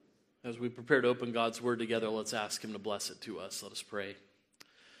As we prepare to open God's Word together, let's ask Him to bless it to us. Let us pray.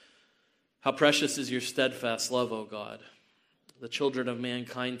 How precious is your steadfast love, O God. The children of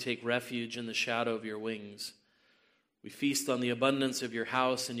mankind take refuge in the shadow of your wings. We feast on the abundance of your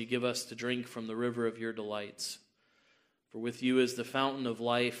house, and you give us to drink from the river of your delights. For with you is the fountain of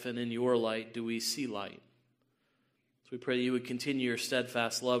life, and in your light do we see light. So we pray that you would continue your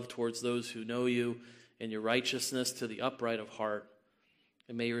steadfast love towards those who know you, and your righteousness to the upright of heart.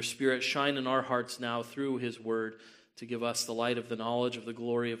 And may your Spirit shine in our hearts now through his word to give us the light of the knowledge of the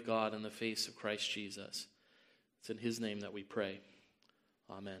glory of God in the face of Christ Jesus. It's in his name that we pray.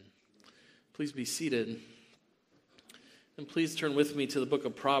 Amen. Please be seated. And please turn with me to the book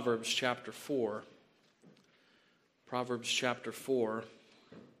of Proverbs chapter 4. Proverbs chapter 4.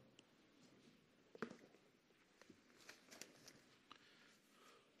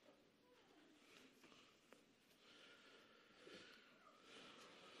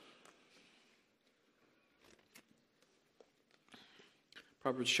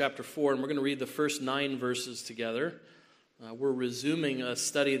 Proverbs chapter 4, and we're going to read the first 9 verses together. We're resuming a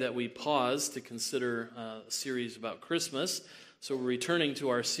study that we paused to consider a series about Christmas. So we're returning to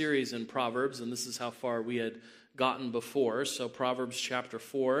our series in Proverbs, and this is how far we had gotten before. So Proverbs chapter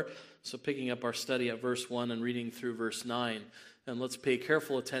 4, so picking up our study at verse 1 and reading through verse 9. And let's pay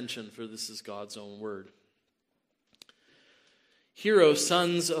careful attention, for this is God's own word. Hear, O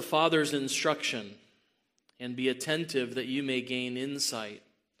sons, a father's instruction, and be attentive that you may gain insight.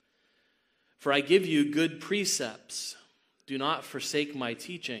 For I give you good precepts. Do not forsake my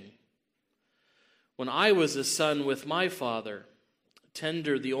teaching. When I was a son with my father,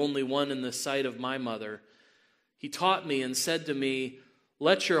 tender, the only one in the sight of my mother, he taught me and said to me,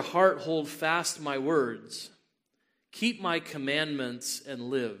 let your heart hold fast my words. Keep my commandments and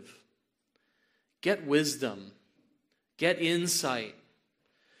live. Get wisdom. Get insight.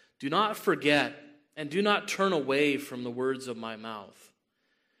 Do not forget and do not turn away from the words of my mouth.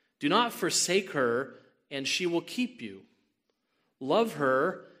 Do not forsake her, and she will keep you. Love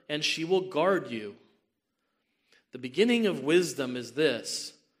her, and she will guard you. The beginning of wisdom is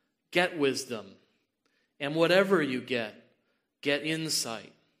this: get wisdom, and whatever you get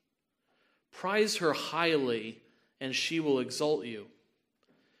insight. Prize her highly, and she will exalt you.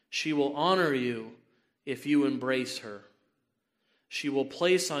 She will honor you if you embrace her. She will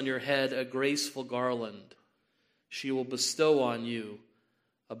place on your head a graceful garland. She will bestow on you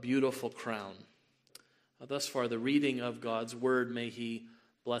a beautiful crown. Thus far, the reading of God's word, may he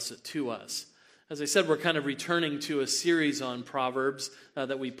bless it to us. As I said, we're kind of returning to a series on Proverbs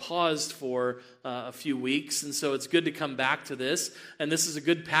that we paused for a few weeks, and so it's good to come back to this. And this is a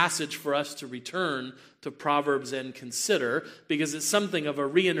good passage for us to return to Proverbs and consider, because it's something of a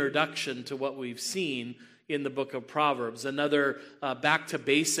reintroduction to what we've seen in the book of Proverbs, another back to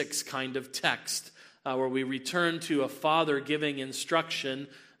basics kind of text where we return to a father giving instruction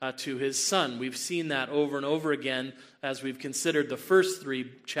to his son. We've seen that over and over again as we've considered the first 3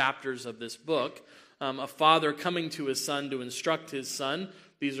 chapters of this book. A father coming to his son to instruct his son.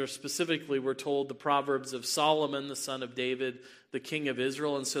 These are specifically, we're told, the Proverbs of Solomon, the son of David, the king of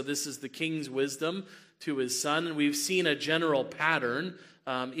Israel. And so this is the king's wisdom to his son. And we've seen a general pattern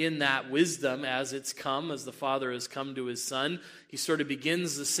in that wisdom as it's come, as the father has come to his son. He sort of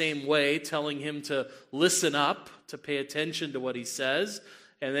begins the same way, telling him to listen up, to pay attention to what he says.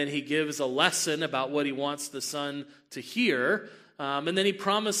 And then he gives a lesson about what he wants the son to hear. And then he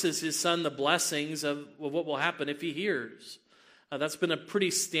promises his son the blessings of what will happen if he hears. That's been a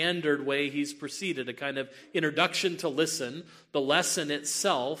pretty standard way he's proceeded, a kind of introduction to listen, the lesson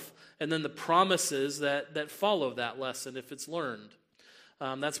itself, and then the promises that follow that lesson if it's learned.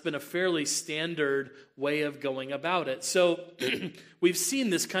 That's been a fairly standard way of going about it. So we've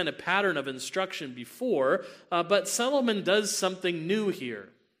seen this kind of pattern of instruction before, but Solomon does something new here.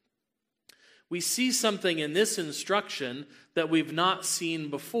 We see something in this instruction that we've not seen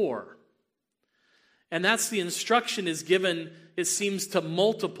before. And that's the instruction is given, it seems, to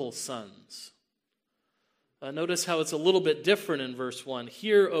multiple sons. Notice how it's a little bit different in verse 1.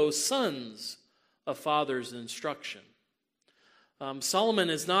 Hear, O sons, a father's instruction.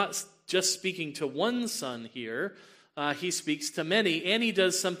 Solomon is not just speaking to one son here. He speaks to many, and he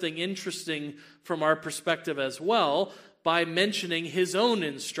does something interesting from our perspective as well by mentioning his own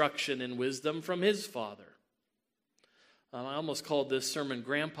instruction in wisdom from his father. I almost called this sermon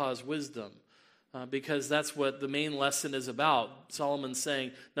Grandpa's Wisdom because that's what the main lesson is about. Solomon's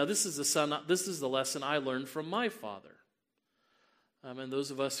saying, now this is the lesson I learned from my father. And those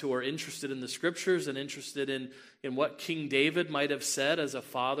of us who are interested in the scriptures and interested in what King David might have said as a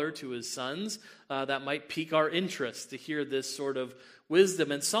father to his sons, that might pique our interest to hear this sort of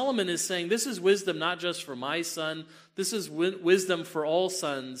wisdom. And Solomon is saying, this is wisdom not just for my son, this is wisdom for all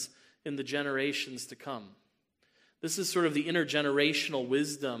sons in the generations to come. This is sort of the intergenerational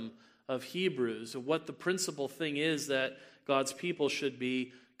wisdom of Hebrews, of what the principal thing is that God's people should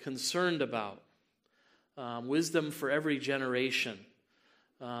be concerned about. Wisdom for every generation.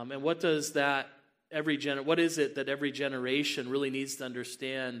 And what is it that every generation really needs to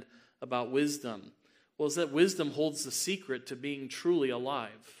understand about wisdom? Well, it's that wisdom holds the secret to being truly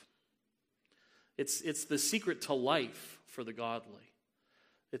alive. It's the secret to life for the godly.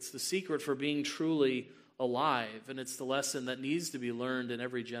 It's the secret for being truly alive, and it's the lesson that needs to be learned in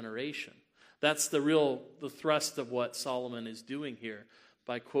every generation. That's the thrust of what Solomon is doing here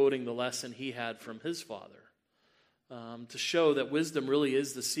by quoting the lesson he had from his father, to show that wisdom really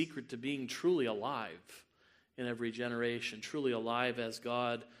is the secret to being truly alive in every generation, truly alive as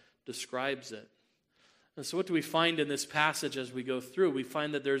God describes it. And so what do we find in this passage as we go through? We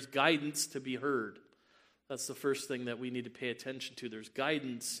find that there's guidance to be heard. That's the first thing that we need to pay attention to. There's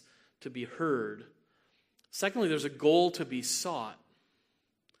guidance to be heard. Secondly, there's a goal to be sought.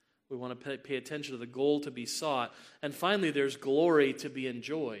 We want to pay attention to the goal to be sought. And finally, there's glory to be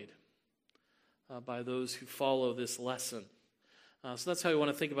enjoyed by those who follow this lesson. So that's how we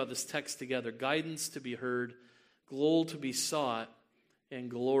want to think about this text together. Guidance to be heard, goal to be sought, and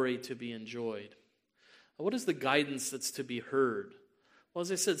glory to be enjoyed. What is the guidance that's to be heard? Well,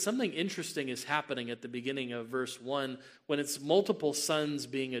 as I said, something interesting is happening at the beginning of verse 1 when it's multiple sons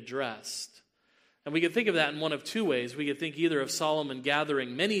being addressed. And we could think of that in one of two ways. We could think either of Solomon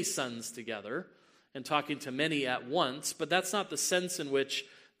gathering many sons together and talking to many at once, but that's not the sense in which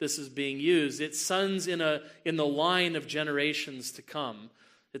this is being used. It's sons in the line of generations to come.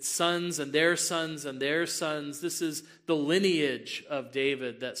 It's sons and their sons and their sons. This is the lineage of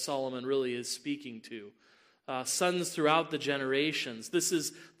David that Solomon really is speaking to. Sons throughout the generations. This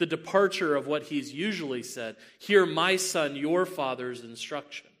is the departure of what he's usually said. Hear, my son, your father's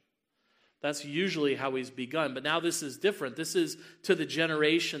instruction. That's usually how he's begun. But now this is different. This is to the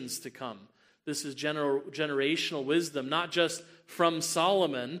generations to come. This is generational wisdom, not just from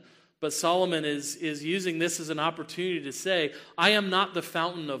Solomon, but Solomon is using this as an opportunity to say, I am not the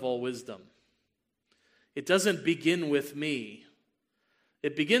fountain of all wisdom. It doesn't begin with me.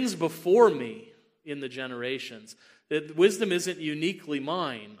 It begins before me in the generations. Wisdom isn't uniquely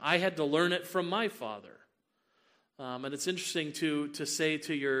mine. I had to learn it from my father. And it's interesting to say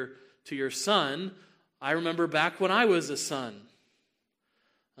to your son, I remember back when I was a son.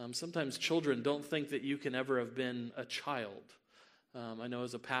 Sometimes children don't think that you can ever have been a child. I know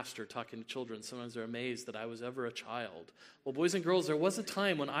as a pastor talking to children, sometimes they're amazed that I was ever a child. Well, boys and girls, there was a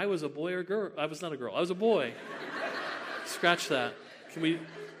time when I was a boy or girl. I was not a girl. I was a boy. Scratch that. Can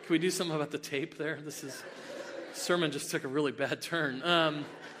we do something about the tape there? Sermon just took a really bad turn.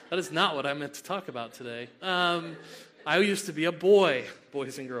 That is not what I meant to talk about today. I used to be a boy,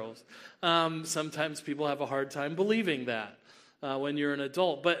 boys and girls. Sometimes people have a hard time believing that when you're an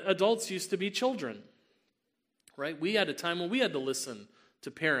adult. But adults used to be children, right? We had a time when we had to listen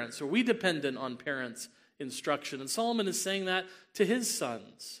to parents, or we depended on parents' instruction. And Solomon is saying that to his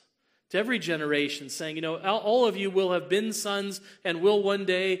sons. To every generation, saying, all of you will have been sons and will one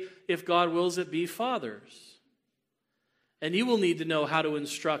day, if God wills it, be fathers. And you will need to know how to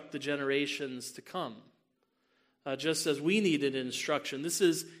instruct the generations to come, just as we needed instruction. This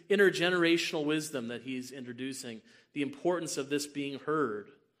is intergenerational wisdom that he's introducing, the importance of this being heard,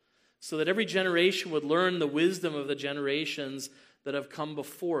 so that every generation would learn the wisdom of the generations that have come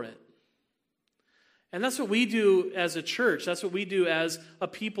before it. And that's what we do as a church. That's what we do as a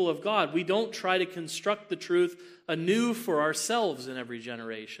people of God. We don't try to construct the truth anew for ourselves in every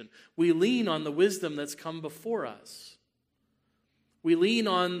generation. We lean on the wisdom that's come before us. We lean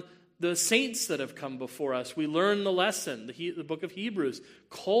on the saints that have come before us. We learn the lesson. The book of Hebrews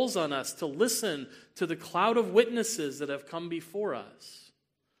calls on us to listen to the cloud of witnesses that have come before us,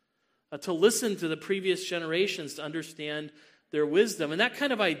 to listen to the previous generations to understand their wisdom. And that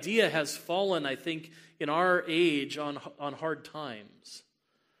kind of idea has fallen, I think, in our age on hard times.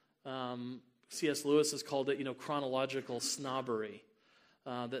 C.S. Lewis has called it, chronological snobbery.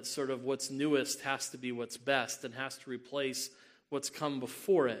 That sort of what's newest has to be what's best and has to replace what's come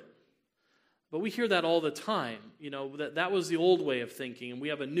before it. But we hear that all the time. That was the old way of thinking, and we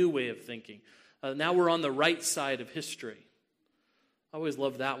have a new way of thinking. Now we're on the right side of history. I always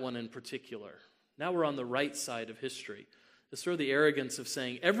love that one in particular. Now we're on the right side of history. It's sort of the arrogance of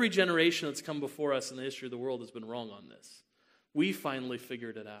saying every generation that's come before us in the history of the world has been wrong on this. We finally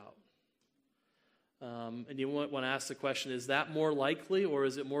figured it out. And you want to ask the question, is that more likely, or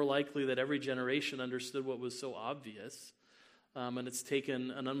is it more likely that every generation understood what was so obvious And it's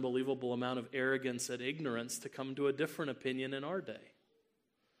taken an unbelievable amount of arrogance and ignorance to come to a different opinion in our day.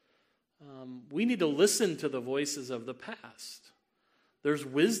 We need to listen to the voices of the past. There's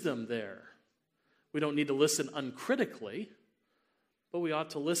wisdom there. We don't need to listen uncritically, but we ought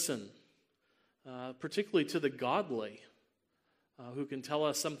to listen, particularly to the godly, who can tell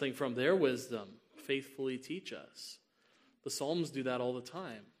us something from their wisdom, faithfully teach us. The Psalms do that all the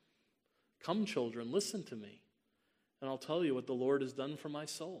time. Come, children, listen to me, and I'll tell you what the Lord has done for my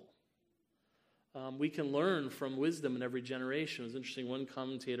soul. We can learn from wisdom in every generation. It was interesting, one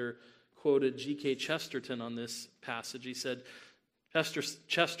commentator quoted G.K. Chesterton on this passage. He said,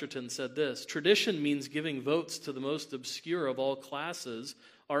 Chesterton said this, "Tradition means giving votes to the most obscure of all classes,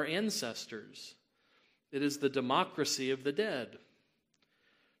 our ancestors. It is the democracy of the dead.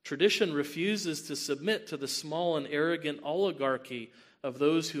 Tradition refuses to submit to the small and arrogant oligarchy of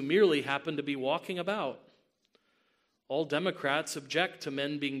those who merely happen to be walking about. All Democrats object to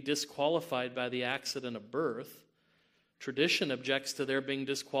men being disqualified by the accident of birth. Tradition objects to their being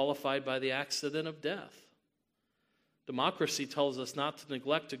disqualified by the accident of death. Democracy tells us not to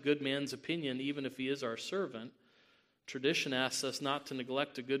neglect a good man's opinion even if he is our servant. Tradition asks us not to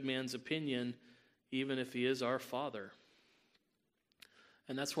neglect a good man's opinion even if he is our father."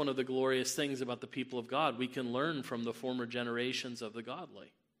 And that's one of the glorious things about the people of God. We can learn from the former generations of the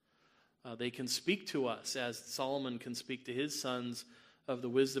godly. They can speak to us, as Solomon can speak to his sons, of the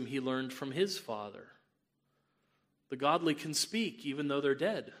wisdom he learned from his father. The godly can speak even though they're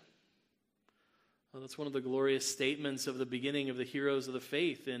dead. That's one of the glorious statements of the beginning of the heroes of the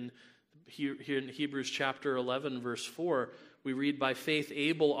faith. Here in Hebrews chapter 11, verse 4, we read, "By faith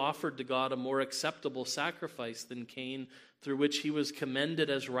Abel offered to God a more acceptable sacrifice than Cain, through which he was commended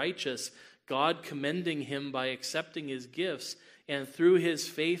as righteous, God commending him by accepting his gifts. And through his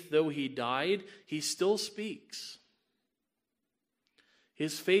faith, though he died, he still speaks."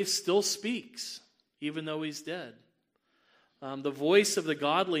 His faith still speaks, even though he's dead. The voice of the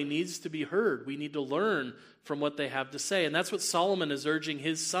godly needs to be heard. We need to learn from what they have to say. And that's what Solomon is urging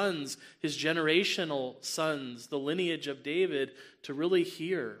his sons, his generational sons, the lineage of David, to really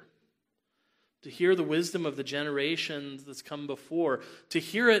hear. To hear the wisdom of the generations that's come before. To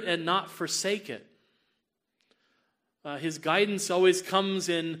hear it and not forsake it. His guidance always comes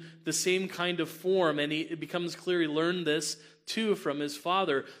in the same kind of form, and it becomes clear he learned this too from his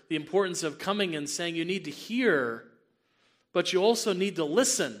father. The importance of coming and saying you need to hear, but you also need to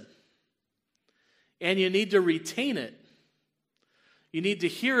listen. And you need to retain it. You need to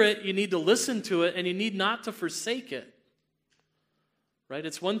hear it, you need to listen to it, and you need not to forsake it. Right?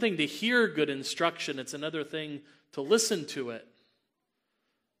 It's one thing to hear good instruction, it's another thing to listen to it.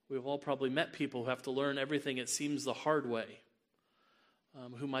 We've all probably met people who have to learn everything, it seems, the hard way,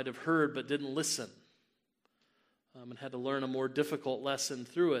 who might have heard but didn't listen, and had to learn a more difficult lesson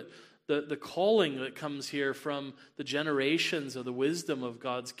through it. The calling that comes here from the generations of the wisdom of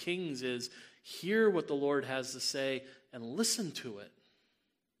God's kings is hear what the Lord has to say and listen to it.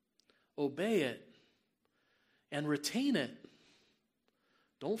 Obey it and retain it.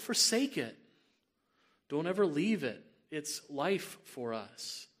 Don't forsake it. Don't ever leave it. It's life for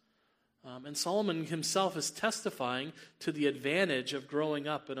us. And Solomon himself is testifying to the advantage of growing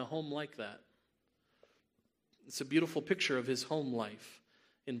up in a home like that. It's a beautiful picture of his home life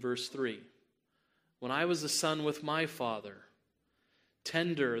in verse 3. "When I was a son with my father,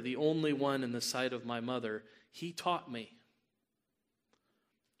 tender, the only one in the sight of my mother, he taught me."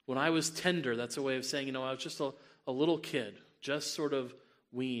 When I was tender, that's a way of saying, I was just a little kid, just sort of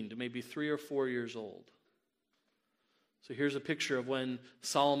weaned, maybe 3 or 4 years old. So here's a picture of when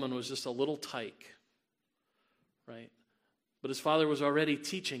Solomon was just a little tyke, right? But his father was already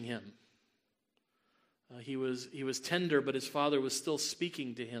teaching him. He was tender, but his father was still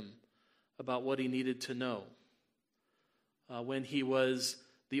speaking to him about what he needed to know. When he was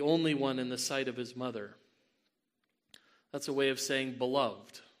the only one in the sight of his mother. That's a way of saying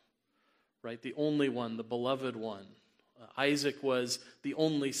beloved, right? The only one, the beloved one. Isaac was the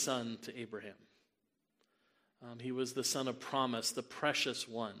only son to Abraham. He was the son of promise, the precious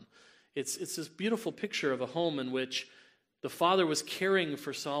one. It's this beautiful picture of a home in which the father was caring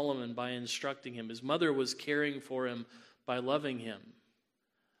for Solomon by instructing him. His mother was caring for him by loving him.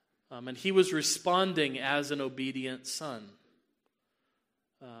 And he was responding as an obedient son.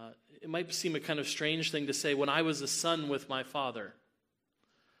 It might seem a kind of strange thing to say, when I was a son with my father.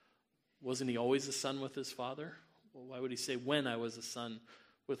 Wasn't he always a son with his father? Well, why would he say, when I was a son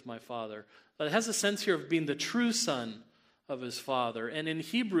with my father? But it has a sense here of being the true son of his father. And in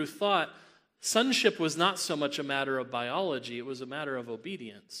Hebrew thought, sonship was not so much a matter of biology, it was a matter of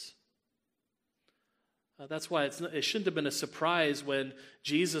obedience. That's why it shouldn't have been a surprise when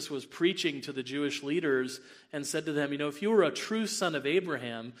Jesus was preaching to the Jewish leaders and said to them, if you were a true son of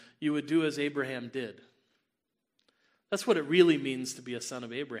Abraham, you would do as Abraham did. That's what it really means to be a son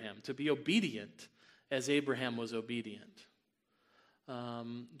of Abraham, to be obedient as Abraham was obedient.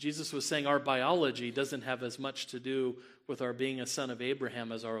 Jesus was saying our biology doesn't have as much to do with our being a son of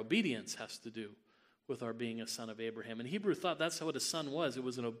Abraham as our obedience has to do with our being a son of Abraham. And Hebrew thought that's what a son was. It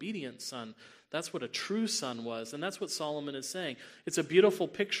was an obedient son. That's what a true son was. And that's what Solomon is saying. It's a beautiful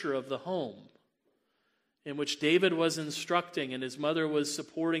picture of the home in which David was instructing and his mother was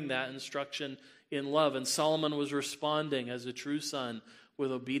supporting that instruction in love. And Solomon was responding as a true son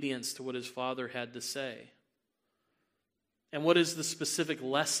with obedience to what his father had to say. And what is the specific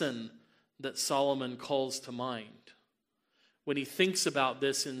lesson that Solomon calls to mind when he thinks about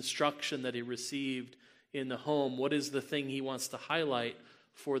this instruction that he received in the home? What is the thing he wants to highlight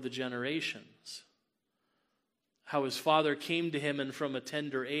for the generations? How his father came to him and from a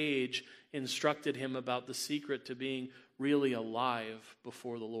tender age instructed him about the secret to being really alive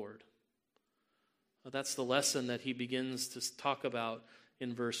before the Lord. Well, that's the lesson that he begins to talk about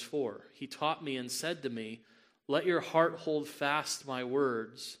in verse 4. He taught me and said to me, let your heart hold fast my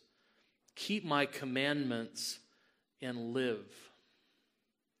words, keep my commandments, and live.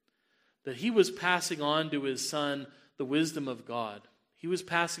 That he was passing on to his son the wisdom of God. He was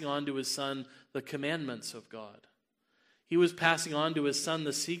passing on to his son the commandments of God. He was passing on to his son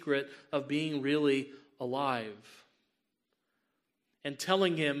the secret of being really alive. And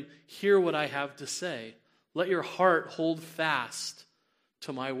telling him, hear what I have to say. Let your heart hold fast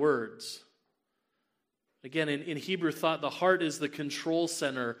to my words. Again, in Hebrew thought, the heart is the control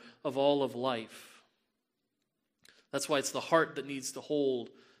center of all of life. That's why it's the heart that needs to hold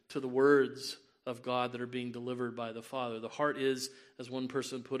to the words of God that are being delivered by the Father. The heart is, as one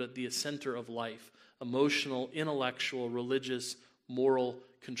person put it, the center of life. Emotional, intellectual, religious, moral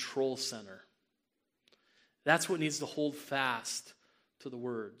control center. That's what needs to hold fast to the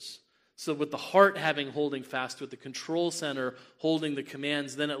words. So with the heart holding fast, with the control center holding the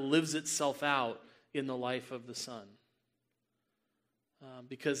commands, then it lives itself out in the life of the Son.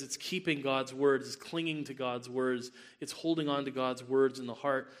 Because it's keeping God's words, it's clinging to God's words, it's holding on to God's words in the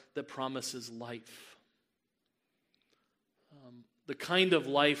heart that promises life. The kind of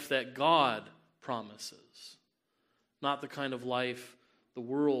life that God promises, not the kind of life the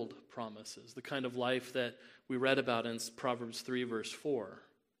world promises, the kind of life that we read about in Proverbs 3 verse 4,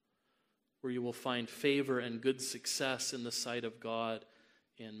 where you will find favor and good success in the sight of God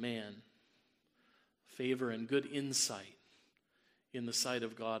and man. Favor and good insight in the sight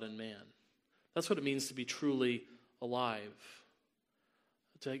of God and man. That's what it means to be truly alive.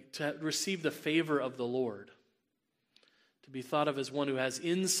 To receive the favor of the Lord. To be thought of as one who has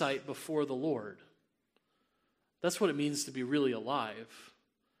insight before the Lord. That's what it means to be really alive.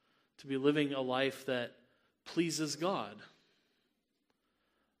 To be living a life that pleases God.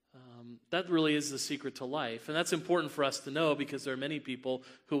 That really is the secret to life. And that's important for us to know because there are many people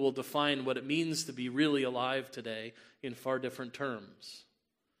who will define what it means to be really alive today in far different terms.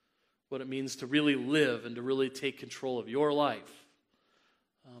 What it means to really live and to really take control of your life.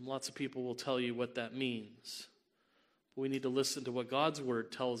 Lots of people will tell you what that means. But we need to listen to what God's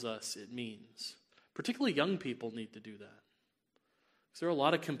word tells us it means. Particularly young people need to do that. Because there are a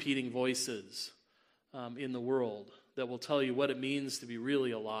lot of competing voices in the world that will tell you what it means to be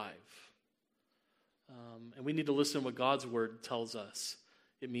really alive. And we need to listen to what God's word tells us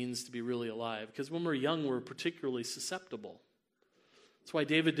it means to be really alive. Because when we're young, we're particularly susceptible. That's why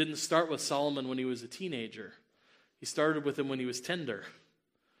David didn't start with Solomon when he was a teenager. He started with him when he was tender,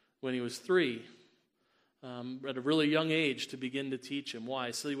 when he was 3, at a really young age to begin to teach him.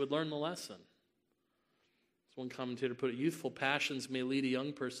 Why? So he would learn the lesson. As one commentator put it, youthful passions may lead a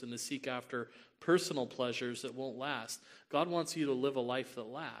young person to seek after personal pleasures that won't last. God wants you to live a life that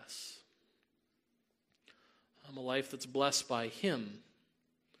lasts. A life that's blessed by Him,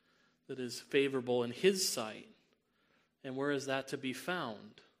 that is favorable in His sight. And where is that to be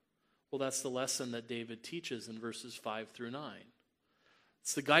found? Well, that's the lesson that David teaches in verses 5 through 9.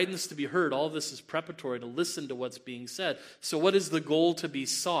 It's the guidance to be heard. All this is preparatory to listen to what's being said. So what is the goal to be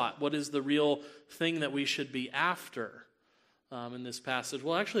sought? What is the real thing that we should be after in this passage?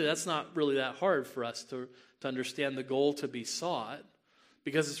 Well, actually, that's not really that hard for us to understand the goal to be sought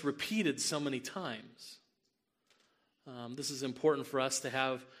because it's repeated so many times. This is important for us to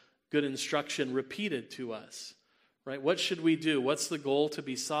have good instruction repeated to us. Right? What should we do? What's the goal to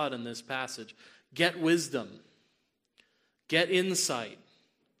be sought in this passage? Get wisdom. Get insight.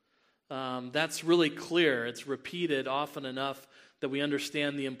 That's really clear. It's repeated often enough that we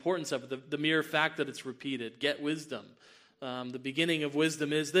understand the importance of it. The mere fact that it's repeated, get wisdom. The beginning of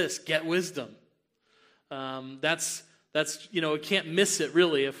wisdom is this, get wisdom. That's we can't miss it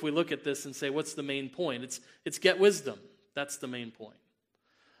really if we look at this and say, what's the main point? It's get wisdom. That's the main point.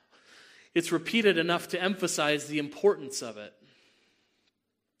 It's repeated enough to emphasize the importance of it.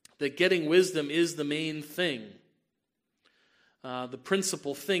 That getting wisdom is the main thing. The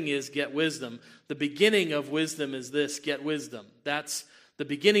principal thing is get wisdom. The beginning of wisdom is this, get wisdom. That's the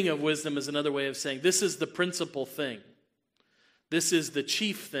beginning of wisdom is another way of saying this is the principal thing. This is the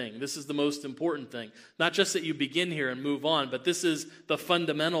chief thing. This is the most important thing. Not just that you begin here and move on, but this is the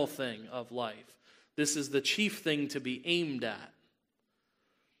fundamental thing of life. This is the chief thing to be aimed at.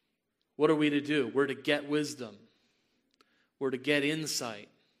 What are we to do? We're to get wisdom. We're to get insight.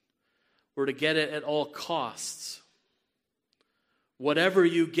 We're to get it at all costs. Whatever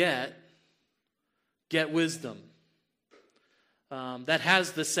you get wisdom. That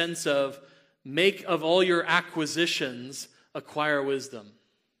has the sense of make of all your acquisitions, acquire wisdom.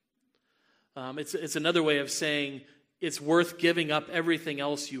 It's another way of saying it's worth giving up everything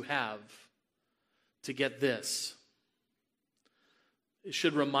else you have to get this. It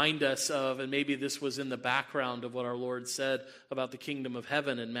should remind us of, and maybe this was in the background of what our Lord said about the kingdom of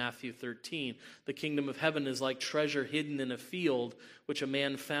heaven in Matthew 13. The kingdom of heaven is like treasure hidden in a field, which a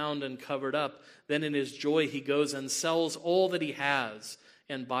man found and covered up. Then in his joy he goes and sells all that he has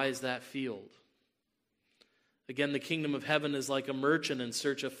and buys that field. Again, the kingdom of heaven is like a merchant in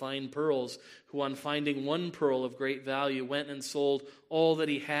search of fine pearls, who on finding one pearl of great value went and sold all that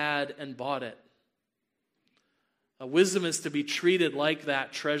he had and bought it. Wisdom is to be treated like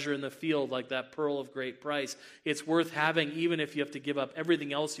that treasure in the field, like that pearl of great price. It's worth having even if you have to give up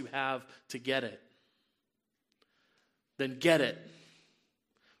everything else you have to get it. Then get it.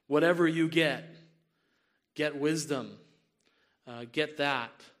 Whatever you get wisdom. Get that.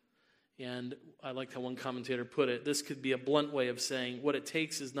 And I liked how one commentator put it. This could be a blunt way of saying what it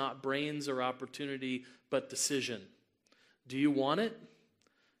takes is not brains or opportunity, but decision. Do you want it?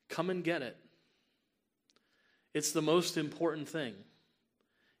 Come and get it. It's the most important thing.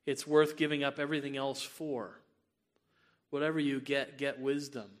 It's worth giving up everything else for. Whatever you get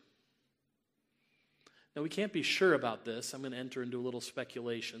wisdom. Now, we can't be sure about this. I'm going to enter into a little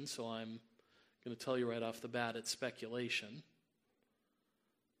speculation, so I'm going to tell you right off the bat it's speculation.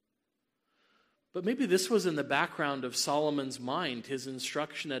 But maybe this was in the background of Solomon's mind, his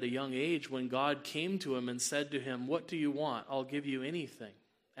instruction at a young age when God came to him and said to him, "What do you want? I'll give you anything.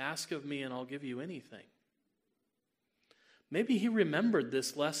 Ask of me and I'll give you anything." Maybe he remembered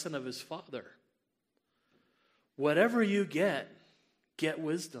this lesson of his father. Whatever you get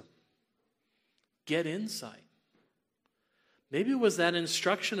wisdom. Get insight. Maybe it was that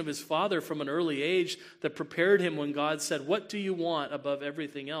instruction of his father from an early age that prepared him when God said, "What do you want above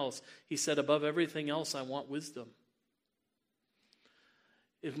everything else?" He said, "Above everything else, I want wisdom."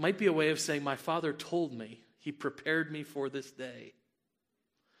 It might be a way of saying, my father told me. He prepared me for this day.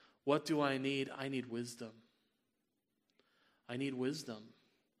 What do I need? I need wisdom. I need wisdom.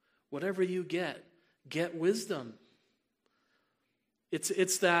 Whatever you get wisdom.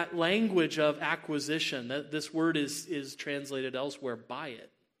 It's that language of acquisition. This word is translated elsewhere, buy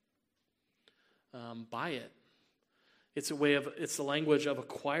it. Buy it. It's the language of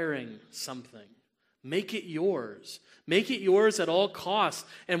acquiring something. Make it yours. Make it yours at all costs.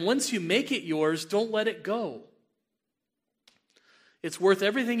 And once you make it yours, don't let it go. It's worth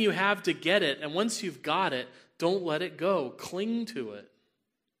everything you have to get it. And once you've got it, don't let it go. Cling to it.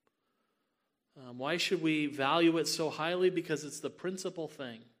 Why should we value it so highly? Because it's the principal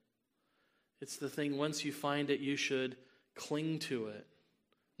thing. It's the thing, once you find it, you should cling to it.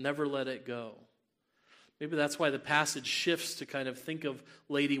 Never let it go. Maybe that's why the passage shifts to kind of think of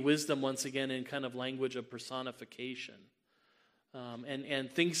Lady Wisdom once again in kind of language of personification.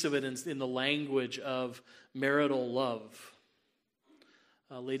 And thinks of it in the language of marital love.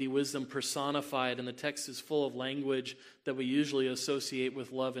 Lady Wisdom personified, and the text is full of language that we usually associate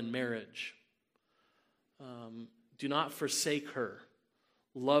with love and marriage. Do not forsake her.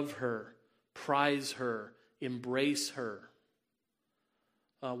 Love her. Prize her. Embrace her.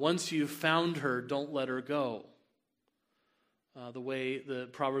 Once you've found her, don't let her go. The way the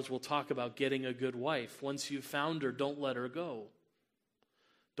Proverbs will talk about getting a good wife. Once you've found her, don't let her go.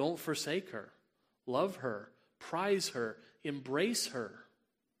 Don't forsake her. Love her. Prize her. Embrace her.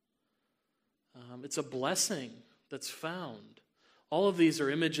 It's a blessing that's found. All of these are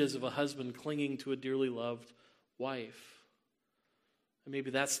images of a husband clinging to a dearly loved wife. And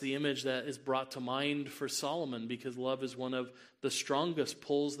maybe that's the image that is brought to mind for Solomon, because love is one of the strongest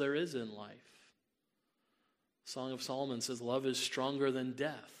pulls there is in life. Song of Solomon says, love is stronger than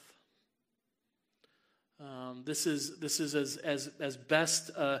death. This is as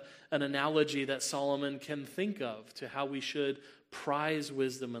best an analogy that Solomon can think of to how we should prize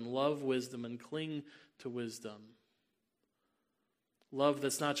wisdom and love wisdom and cling to wisdom. Love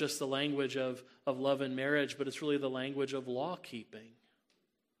that's not just the language of love and marriage, but it's really the language of law-keeping.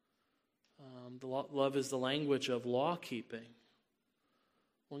 Love is the language of law-keeping.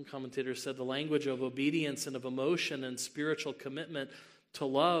 One commentator said the language of obedience and of emotion and spiritual commitment to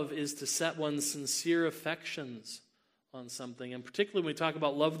love is to set one's sincere affections on something. And particularly when we talk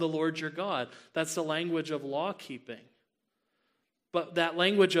about love the Lord your God, that's the language of law-keeping. But that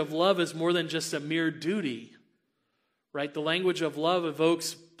language of love is more than just a mere duty, right? The language of love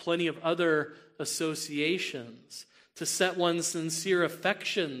evokes plenty of other associations. To set one's sincere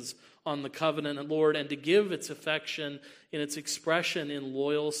affections on the covenant of the Lord and to give its affection in its expression in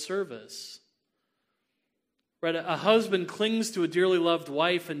loyal service. Right? A husband clings to a dearly loved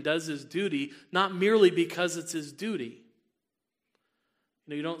wife and does his duty, not merely because it's his duty.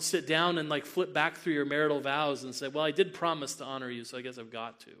 You don't sit down and flip back through your marital vows and say, well, I did promise to honor you, so I guess I've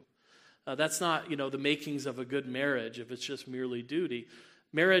got to. That's not, the makings of a good marriage if it's just merely duty.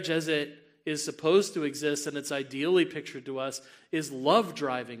 Marriage as it is supposed to exist and it's ideally pictured to us is love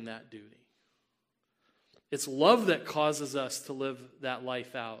driving that duty. It's love that causes us to live that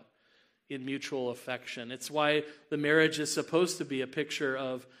life out in mutual affection. It's why the marriage is supposed to be a picture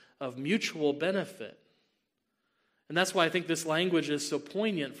of mutual benefit. And that's why I think this language is so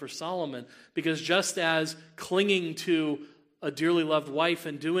poignant for Solomon, because just as clinging to a dearly loved wife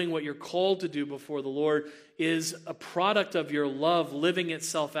and doing what you're called to do before the Lord is a product of your love living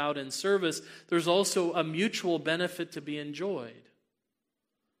itself out in service, there's also a mutual benefit to be enjoyed.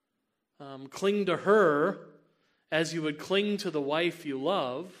 Cling to her as you would cling to the wife you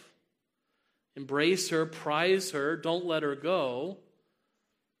love. Embrace her, prize her, don't let her go.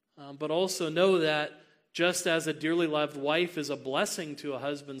 But also know that just as a dearly loved wife is a blessing to a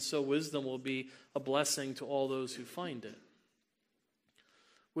husband, so wisdom will be a blessing to all those who find it.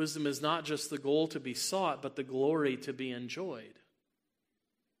 Wisdom is not just the goal to be sought, but the glory to be enjoyed.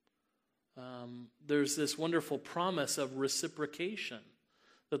 There's this wonderful promise of reciprocation,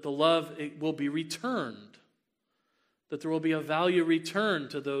 that the love will be returned, that there will be a value returned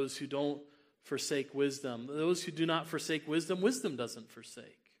to those who don't forsake wisdom. Those who do not forsake wisdom, wisdom doesn't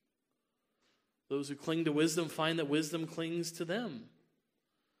forsake. Those who cling to wisdom find that wisdom clings to them.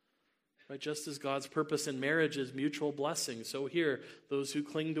 Right? Just as God's purpose in marriage is mutual blessing, so here, those who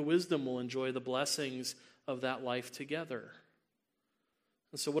cling to wisdom will enjoy the blessings of that life together.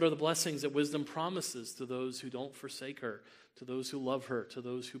 And so what are the blessings that wisdom promises to those who don't forsake her, to those who love her, to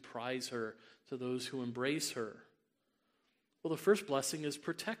those who prize her, to those who embrace her? Well, the first blessing is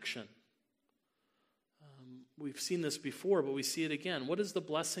protection. We've seen this before, but we see it again. What is the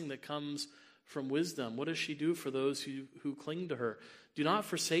blessing that comes from wisdom? What does she do for those who cling to her? Do not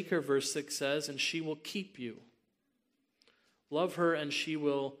forsake her, verse 6 says, and she will keep you. Love her and she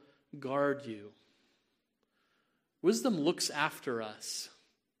will guard you. Wisdom looks after us.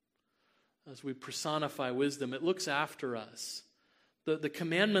 As we personify wisdom, it looks after us. The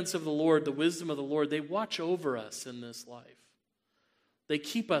commandments of the Lord, the wisdom of the Lord, they watch over us in this life. They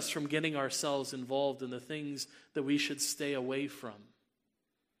keep us from getting ourselves involved in the things that we should stay away from.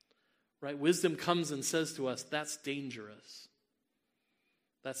 Right? Wisdom comes and says to us, that's dangerous.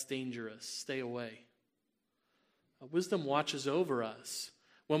 That's dangerous. Stay away. Wisdom watches over us.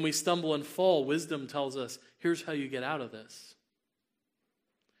 When we stumble and fall, wisdom tells us, here's how you get out of this.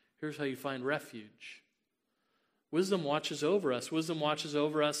 Here's how you find refuge. Wisdom watches over us. Wisdom watches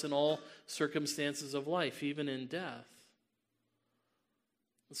over us in all circumstances of life, even in death.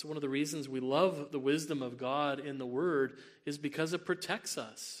 So one of the reasons we love the wisdom of God in the Word is because it protects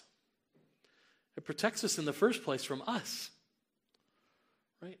us. It protects us in the first place from us.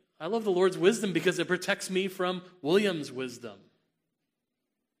 Right? I love the Lord's wisdom because it protects me from William's wisdom.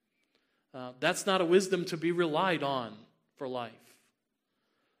 That's not a wisdom to be relied on for life.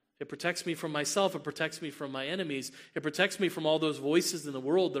 It protects me from myself. It protects me from my enemies. It protects me from all those voices in the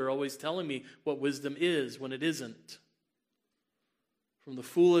world that are always telling me what wisdom is when it isn't. From the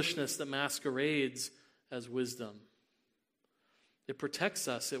foolishness that masquerades as wisdom. It protects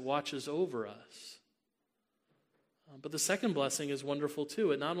us. It watches over us. But the second blessing is wonderful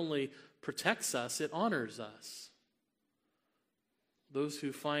too. It not only protects us, it honors us. Those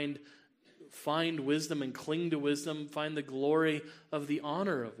who find wisdom and cling to wisdom find the glory of the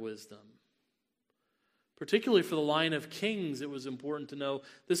honor of wisdom. Particularly for the line of kings, it was important to know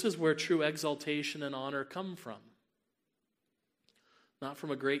this is where true exaltation and honor come from. not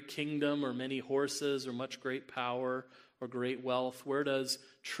from a great kingdom or many horses or much great power or great wealth. Where does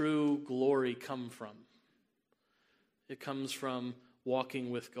true glory come from? It comes from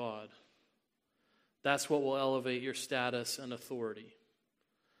walking with God. That's what will elevate your status and authority.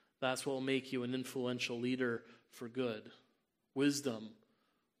 That's what will make you an influential leader for good. Wisdom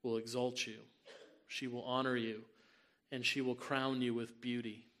will exalt you. She will honor you, and she will crown you with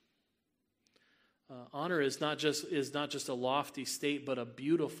beauty. Honor is not just a lofty state, but a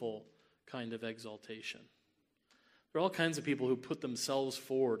beautiful kind of exaltation. There are all kinds of people who put themselves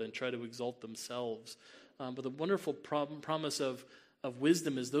forward and try to exalt themselves. But the wonderful promise of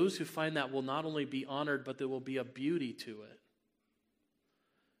wisdom is those who find that will not only be honored, but there will be a beauty to it.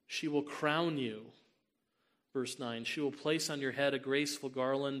 She will crown you. Verse 9, she will place on your head a graceful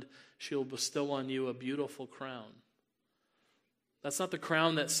garland. She will bestow on you a beautiful crown. That's not the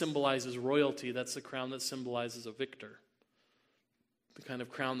crown that symbolizes royalty. That's the crown that symbolizes a victor. The kind of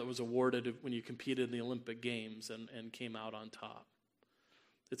crown that was awarded when you competed in the Olympic Games and came out on top.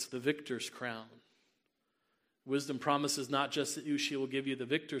 It's the victor's crown. Wisdom promises not just that she will give you the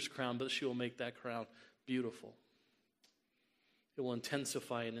victor's crown, but she will make that crown beautiful. It will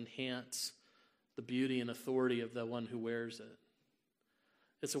intensify and enhance the beauty and authority of the one who wears it.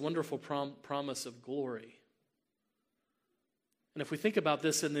 It's a wonderful promise of glory. And if we think about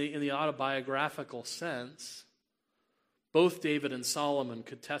this in the autobiographical sense, both David and Solomon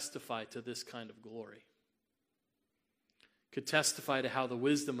could testify to this kind of glory. Could testify to how the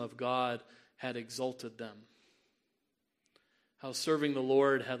wisdom of God had exalted them. How serving the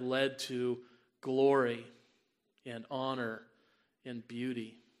Lord had led to glory and honor and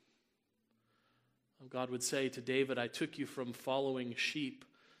beauty. God would say to David, I took you from following sheep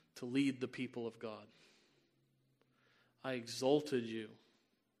to lead the people of God. I exalted you.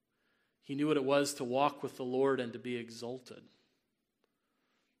 He knew what it was to walk with the Lord and to be exalted,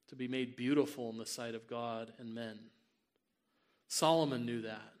 to be made beautiful in the sight of God and men. Solomon knew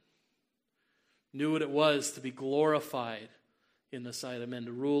that, knew what it was to be glorified in the sight of men,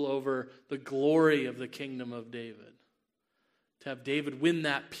 to rule over the glory of the kingdom of David, to have David win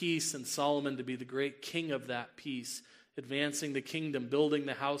that peace and Solomon to be the great king of that peace, advancing the kingdom, building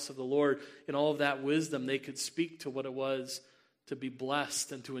the house of the Lord. In all of that wisdom, they could speak to what it was to be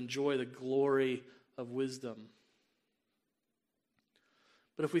blessed and to enjoy the glory of wisdom.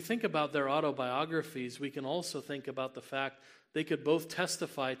 But if we think about their autobiographies, we can also think about the fact they could both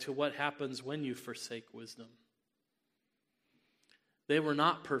testify to what happens when you forsake wisdom. They were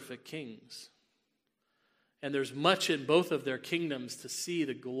not perfect kings. And there's much in both of their kingdoms to see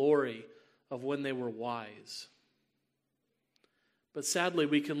the glory of when they were wise. But sadly,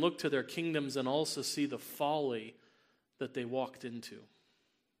 we can look to their kingdoms and also see the folly that they walked into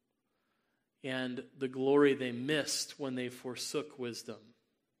and the glory they missed when they forsook wisdom.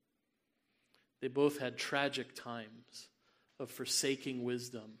 They both had tragic times of forsaking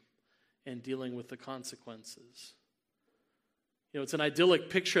wisdom and dealing with the consequences. It's an idyllic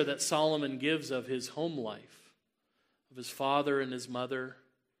picture that Solomon gives of his home life, of his father and his mother.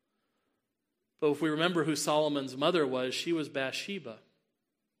 But if we remember who Solomon's mother was, she was Bathsheba.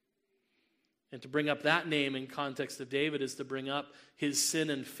 And to bring up that name in context of David is to bring up his sin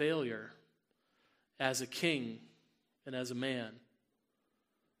and failure as a king and as a man.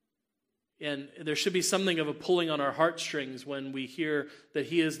 And there should be something of a pulling on our heartstrings when we hear that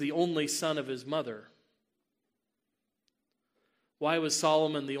he is the only son of his mother. Why was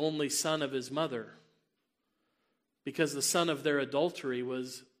Solomon the only son of his mother? Because the son of their adultery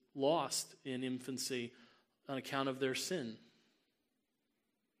was lost in infancy on account of their sin.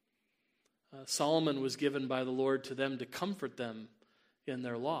 Solomon was given by the Lord to them to comfort them in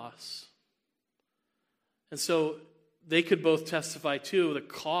their loss. And so they could both testify to the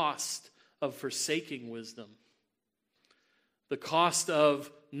cost of forsaking wisdom, the cost of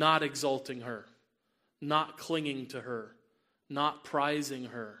not exalting her, not clinging to her, not prizing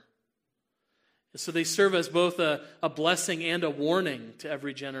her. So they serve as both a blessing and a warning to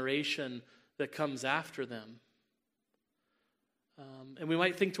every generation that comes after them. And we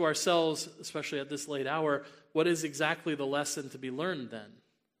might think to ourselves, especially at this late hour, what is exactly the lesson to be learned then?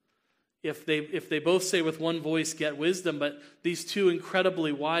 If they both say with one voice, get wisdom, but these two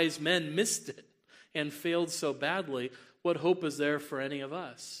incredibly wise men missed it and failed so badly, what hope is there for any of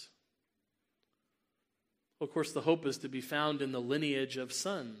us? Well, of course, the hope is to be found in the lineage of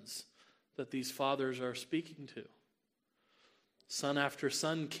sons that these fathers are speaking to. Son after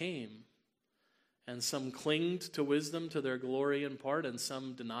son came, and some clinged to wisdom to their glory in part, and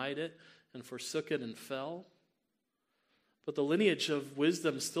some denied it and forsook it and fell. But the lineage of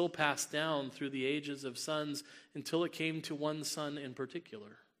wisdom still passed down through the ages of sons until it came to one son in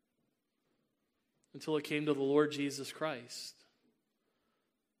particular. Until it came to the Lord Jesus Christ,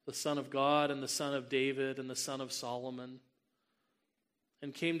 the Son of God and the Son of David and the Son of Solomon,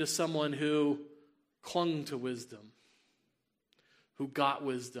 and came to someone who clung to wisdom, who got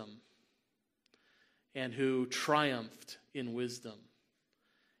wisdom, and who triumphed in wisdom,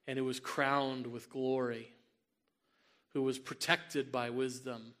 and who was crowned with glory, who was protected by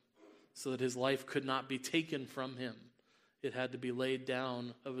wisdom so that his life could not be taken from him. It had to be laid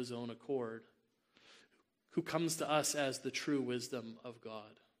down of his own accord, who comes to us as the true wisdom of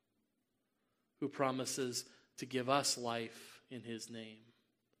God, who promises to give us life in his name.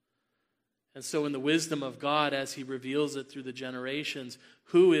 And so in the wisdom of God, as he reveals it through the generations,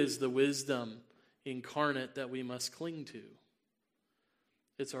 who is the wisdom incarnate that we must cling to?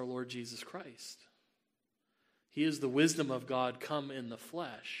 It's our Lord Jesus Christ. He is the wisdom of God come in the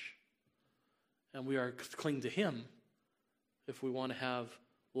flesh. And we are to cling to him if we want to have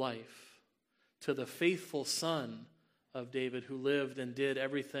life. To the faithful Son of David who lived and did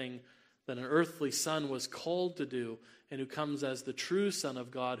everything that an earthly son was called to do, and who comes as the true Son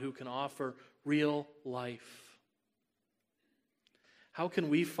of God who can offer real life. How can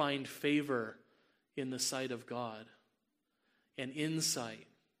we find favor in the sight of God and insight?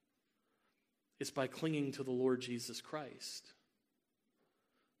 It's by clinging to the Lord Jesus Christ,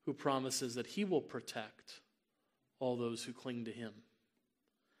 who promises that he will protect all those who cling to him,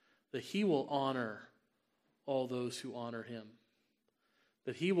 that he will honor all those who honor him,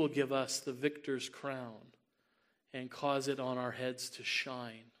 that he will give us the victor's crown and cause it on our heads to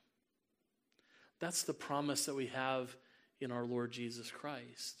shine. That's the promise that we have in our Lord Jesus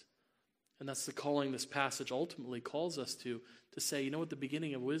Christ. And that's the calling this passage ultimately calls us to say, you know what the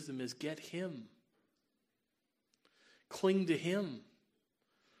beginning of wisdom is? Get him. Cling to him.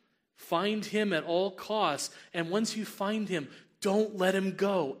 Find him at all costs. And once you find him, don't let him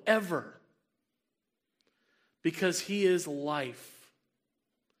go, ever. Because he is life.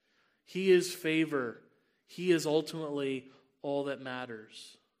 He is favor. He is ultimately all that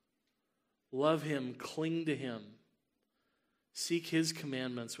matters. Love him, cling to him. Seek his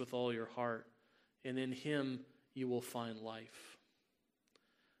commandments with all your heart, and in him you will find life.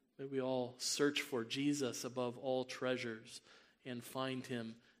 May we all search for Jesus above all treasures and find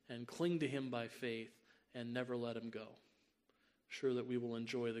him and cling to him by faith and never let him go. Sure that we will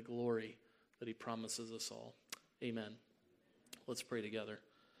enjoy the glory that he promises us all. Amen. Let's pray together.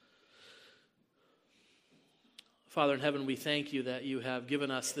 Father in heaven, we thank you that you have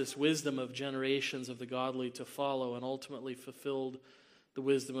given us this wisdom of generations of the godly to follow and ultimately fulfilled the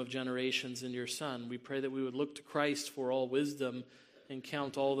wisdom of generations in your Son. We pray that we would look to Christ for all wisdom and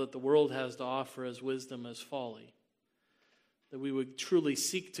count all that the world has to offer as wisdom as folly. That we would truly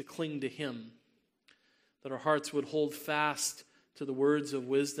seek to cling to him. That our hearts would hold fast to the words of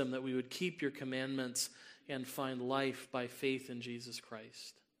wisdom. That we would keep your commandments and find life by faith in Jesus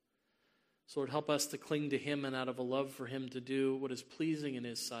Christ. So Lord, help us to cling to him and out of a love for him to do what is pleasing in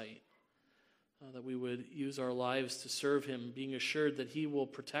his sight. That we would use our lives to serve him, being assured that he will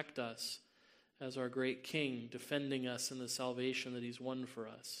protect us as our great King, defending us in the salvation that he's won for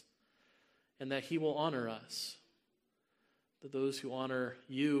us. And that he will honor us. That those who honor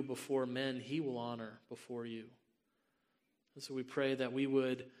you before men, he will honor before you. And so we pray that we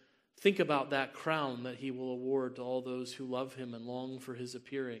would think about that crown that he will award to all those who love him and long for his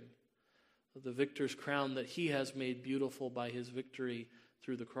appearing. The victor's crown that he has made beautiful by his victory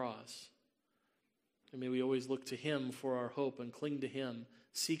through the cross. And may we always look to him for our hope and cling to him,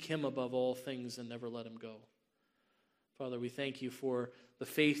 seek him above all things and never let him go. Father, we thank you for the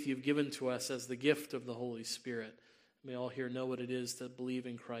faith you've given to us as the gift of the Holy Spirit. May all here know what it is to believe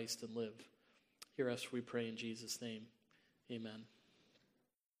in Christ and live. Hear us, we pray in Jesus' name. Amen.